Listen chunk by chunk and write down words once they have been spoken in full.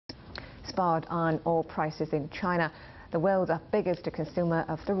Spot iron ore prices in China, the world's biggest consumer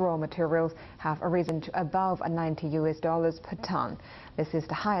of the raw materials, have risen to above $90 per ton. This is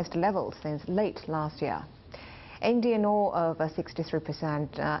the highest level since late last year. Indian ore of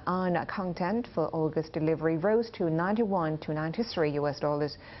 63% iron content for August delivery rose to $91 to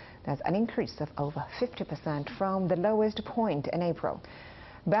 $93. That's an increase of over 50% from the lowest point in April.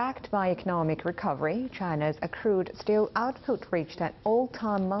 Backed by economic recovery, China's crude steel output reached an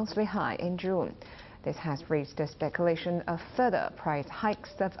all-time monthly high in June. This has raised the speculation of further price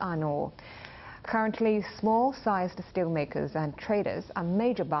hikes of iron ore. Currently, small-sized steelmakers and traders are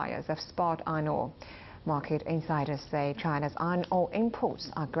major buyers of spot iron ore. Market insiders say China's iron ore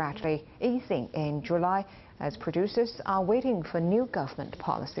imports are gradually easing in July as producers are waiting for new government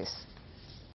policies.